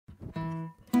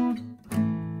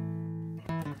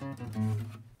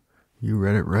You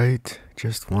read it right.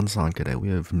 Just one song today. We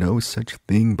have No Such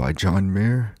Thing by John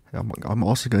Mayer. I'm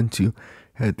also going to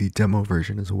add the demo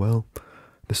version as well.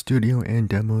 The studio and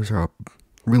demos are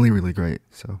really, really great.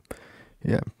 So,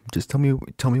 yeah, just tell me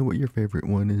what your favorite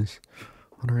one is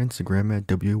on our Instagram at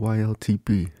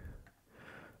WYLTP.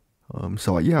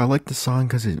 So yeah, I like the song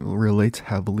because it relates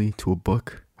heavily to a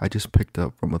book I just picked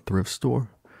up from a thrift store.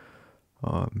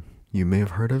 You may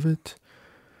have heard of it.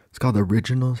 It's called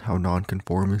Originals: How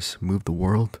Non-Conformists Move the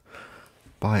World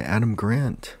by Adam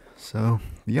Grant. So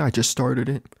yeah, I just started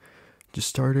it.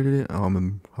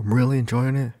 I'm really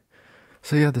enjoying it.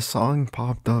 So yeah, the song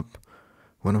popped up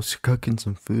when I was cooking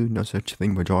some food. No Such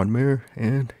Thing by John Mayer,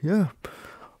 and yeah, I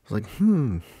was like,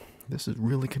 this is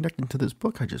really connecting to this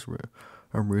book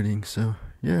I'm reading. So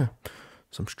yeah,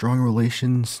 some strong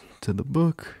relations to the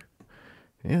book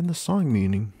and the song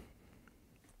meaning.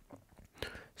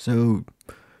 So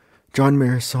John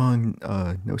Mayer's song,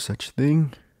 No Such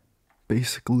Thing,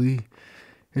 basically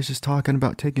is just talking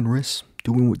about taking risks,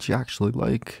 doing what you actually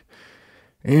like.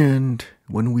 And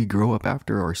when we grow up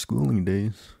after our schooling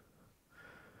days,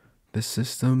 the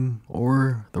system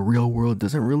or the real world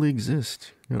doesn't really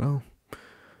exist, you know?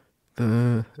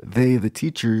 The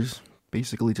teachers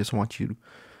basically just want you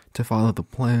to follow the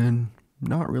plan,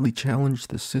 not really challenge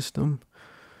the system.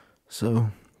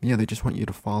 So, yeah, they just want you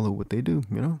to follow what they do,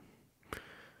 you know?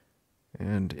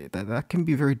 And that can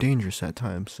be very dangerous at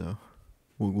times, so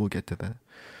we'll get to that.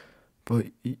 But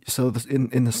so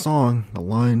in the song, the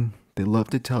line, they love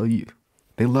to tell you,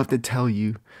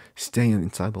 stay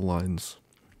inside the lines.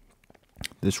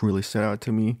 This really stood out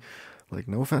to me. Like,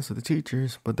 no offense to the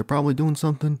teachers, but they're probably doing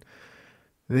something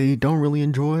they don't really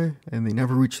enjoy, and they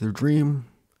never reach their dream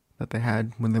that they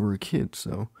had when they were kids.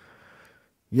 So,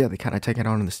 yeah, they kind of take it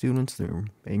out on the students. They're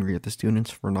angry at the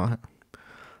students for not,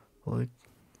 like,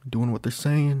 doing what they're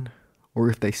saying. Or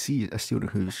if they see a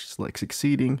student who's just, like,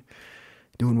 succeeding,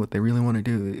 doing what they really want to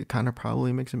do, it kind of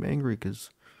probably makes them angry because,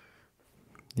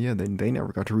 yeah, they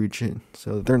never got to reach it.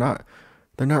 So they're not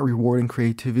rewarding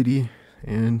creativity,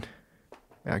 and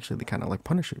actually they kind of like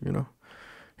punish it, you know.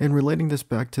 And relating this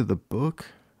back to the book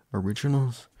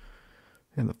Originals,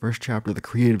 in the first chapter, the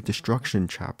creative destruction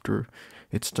chapter,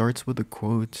 it starts with a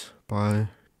quote by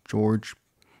George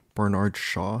Bernard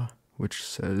Shaw, which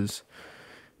says,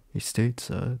 he states,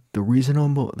 the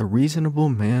reasonable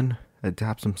man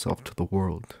adapts himself to the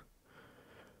world.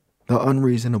 The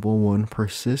unreasonable one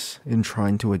persists in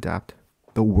trying to adapt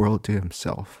the world to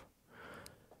himself.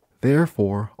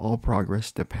 Therefore, all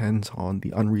progress depends on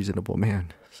the unreasonable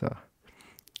man. So,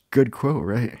 good quote,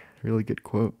 right? Really good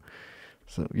quote.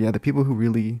 So, yeah, the people who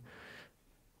really,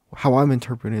 how I'm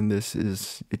interpreting this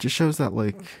is, it just shows that,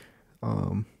 like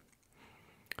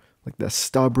the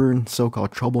stubborn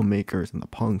so-called troublemakers and the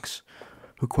punks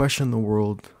who question the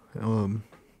world, and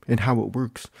how it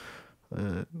works,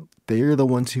 they're the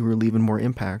ones who are leaving more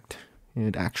impact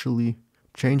and actually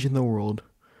changing the world.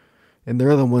 And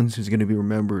they're the ones who's going to be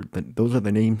remembered. Those are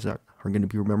the names that are going to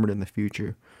be remembered in the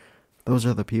future. Those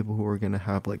are the people who are going to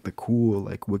have, like, the cool,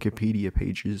 like, Wikipedia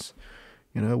pages,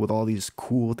 you know, with all these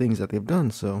cool things that they've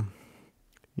done. So,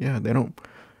 yeah,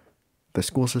 the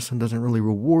school system doesn't really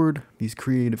reward these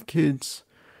creative kids.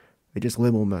 They just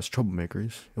label them as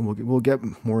troublemakers. And we'll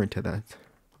get more into that.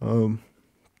 And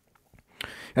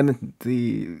then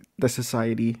the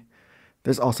society,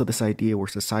 there's also this idea where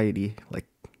society, like,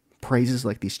 praises,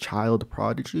 like, these child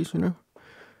prodigies, you know.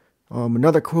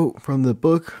 Another quote from the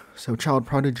book. So child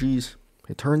prodigies,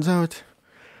 it turns out,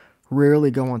 rarely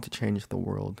go on to change the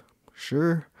world.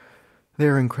 Sure,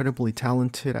 they're incredibly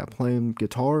talented at playing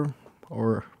guitar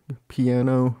or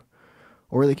piano,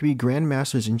 or they can be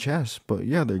grandmasters in chess. But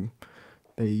yeah,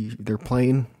 they're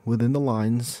playing within the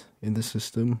lines in the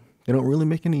system. They don't really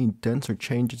make any dents or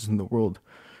changes in the world.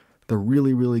 They're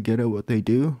really, really good at what they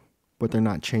do, but they're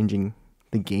not changing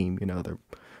the game. You know, they're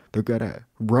good at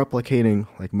replicating,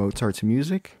 like, Mozart's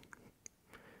music,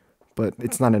 but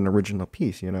it's not an original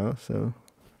piece, you know. So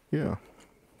yeah,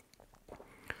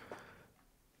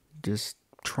 just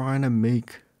trying to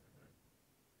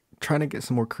get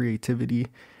some more creativity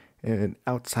and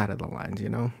outside of the lines, you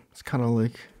know. It's kind of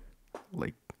like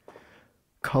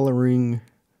coloring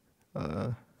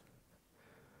a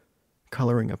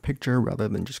picture rather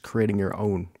than just creating your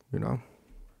own, you know.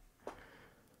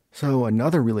 So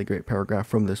another really great paragraph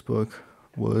from this book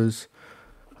was,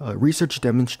 research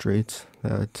demonstrates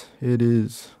that it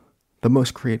is the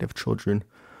most creative children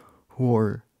who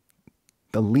are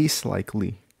the least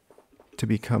likely to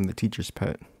become the teacher's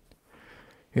pet.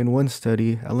 In one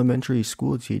study, elementary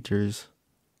school teachers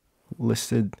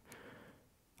listed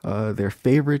their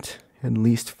favorite and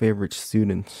least favorite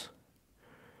students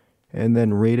and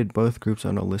then rated both groups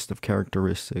on a list of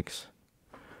characteristics.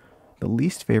 The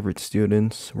least favorite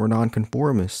students were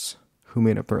non-conformists, who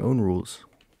made up their own rules.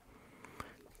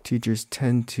 Teachers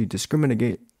tend to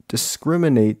discriminate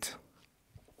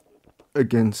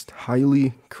against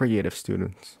highly creative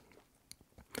students,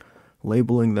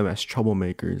 labeling them as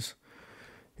troublemakers.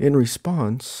 In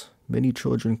response, many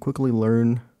children quickly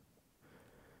learn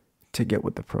to get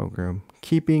with the program,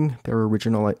 keeping their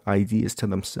original ideas to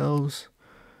themselves.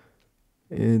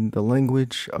 In the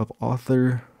language of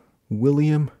author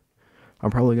William,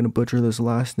 I'm probably going to butcher this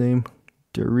last name,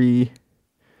 Dury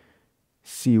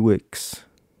Seawicks,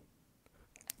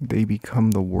 they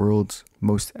become the world's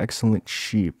most excellent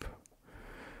sheep.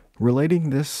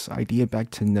 Relating this idea back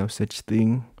to No Such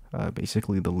Thing,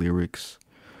 basically the lyrics.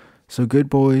 So good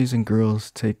boys and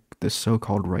girls take the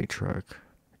so-called right track,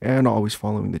 and always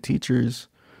following the teachers,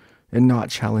 and not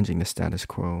challenging the status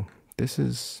quo. This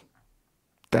is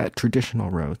that traditional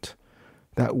route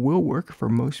that will work for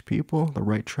most people. The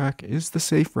right track is the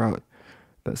safe route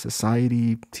that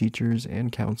society, teachers,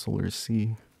 and counselors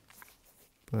see.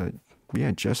 But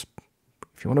yeah, just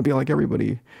if you want to be like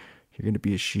everybody, you're going to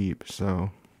be a sheep. So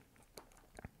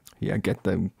yeah, get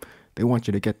them. They want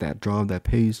you to get that job that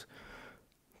pays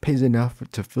enough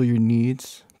to fill your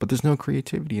needs, but there's no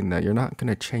creativity in that. You're not going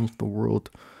to change the world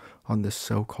on this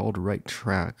so-called right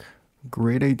track.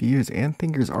 Great ideas and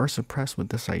thinkers are suppressed with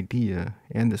this idea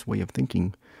and this way of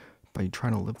thinking by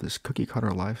trying to live this cookie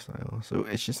cutter lifestyle. So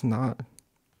it's just not,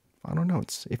 I don't know,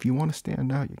 it's, if you want to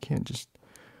stand out, you can't just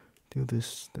do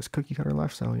this cookie cutter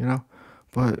lifestyle, you know?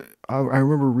 But I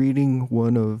remember reading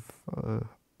one of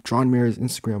John Mayer's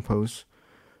Instagram posts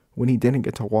when he didn't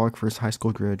get to walk for his high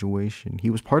school graduation. He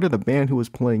was part of the band who was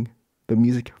playing the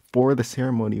music for the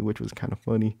ceremony, which was kind of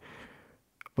funny.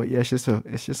 But yeah,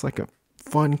 it's just like a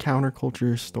fun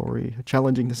counterculture story,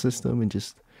 challenging the system, and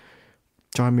just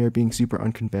John Mayer being super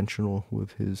unconventional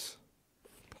with his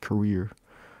career.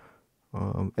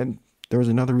 And there was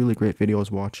another really great video I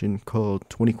was watching called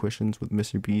 20 Questions with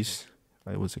MrBeast.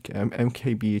 It was a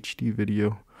MKBHD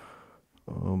video.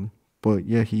 But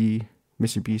yeah,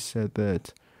 MrBeast said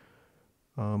that,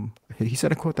 he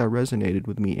said a quote that resonated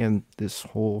with me and this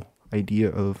whole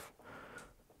idea of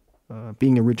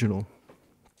being original.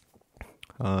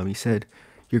 He said,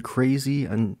 "You're crazy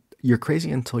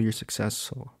until you're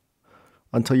successful.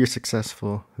 Until you're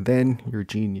successful, then you're a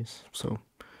genius." So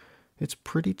it's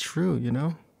pretty true, you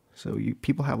know. So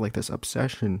people have like this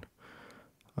obsession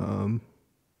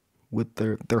with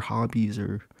their hobbies,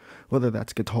 or whether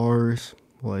that's guitars,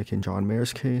 like in John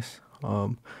Mayer's case.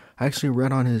 I actually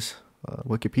read on his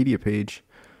Wikipedia page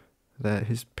that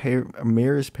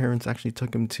Mayer's parents actually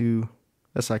took him to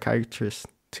a psychiatrist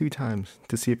 2 times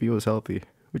to see if he was healthy,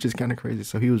 which is kind of crazy.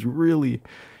 So he must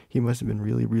have been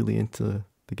really, really into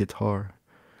the guitar.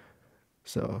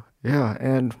 So yeah,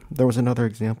 and there was another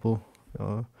example.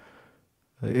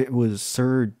 It was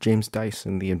Sir James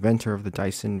Dyson, the inventor of the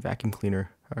Dyson vacuum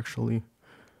cleaner, actually,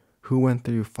 who went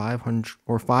through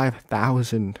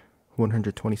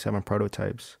 5,127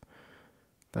 prototypes.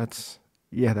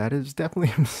 That is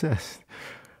definitely obsessed.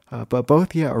 But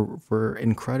both, were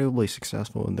incredibly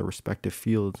successful in their respective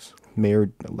fields.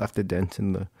 Mayer left a dent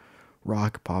in the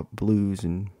rock, pop, blues,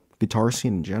 and guitar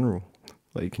scene in general.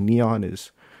 Like, Neon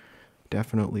is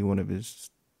definitely one of his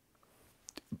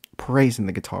praise in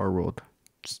the guitar world.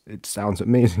 It sounds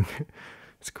amazing.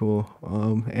 It's cool.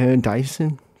 And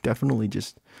Dyson definitely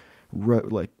just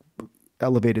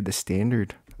elevated the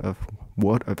standard of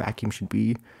what a vacuum should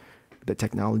be, the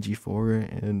technology for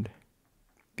it, and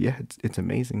yeah, it's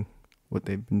amazing what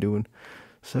they've been doing.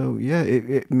 So yeah,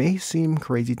 it may seem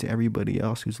crazy to everybody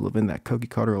else who's living that cookie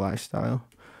cutter lifestyle.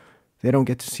 They don't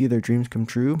get to see their dreams come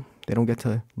true. They don't get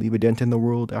to leave a dent in the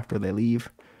world after they leave.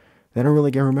 They don't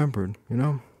really get remembered, you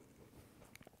know?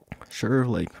 Sure,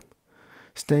 like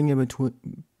staying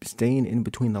in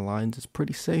between the lines is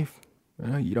pretty safe.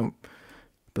 You know,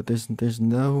 but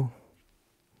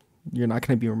you're not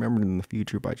going to be remembered in the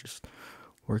future by just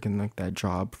working like that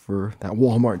job for that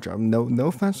Walmart job. No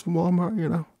offense to Walmart, you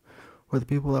know, or the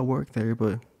people that work there,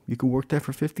 but you could work there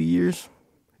for 50 years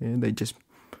and they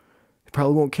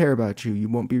probably won't care about you. You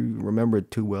won't be remembered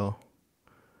too well.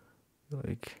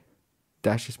 Like,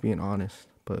 that's just being honest.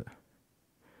 But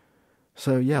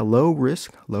so yeah, low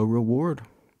risk, low reward.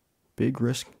 Big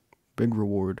risk, big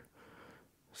reward.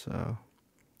 So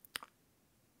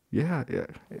yeah.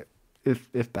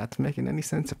 If that's making any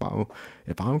sense,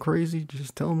 if I'm crazy,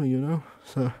 just tell me, you know.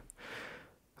 So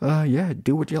yeah,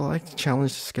 do what you like to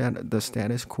challenge the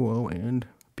status quo and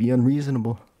be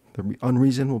unreasonable. The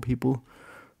unreasonable people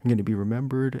are going to be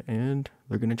remembered, and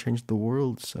they're going to change the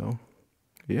world. So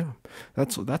Yeah,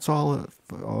 that's all. That's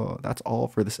all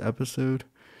for this episode.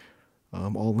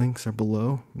 All links are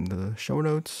below in the show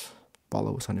notes.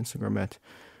 Follow us on Instagram at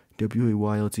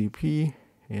WAYLTP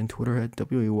and Twitter at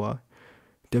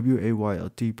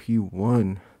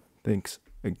WAYLTP1. Thanks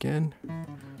again.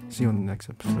 See you on the next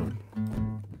episode.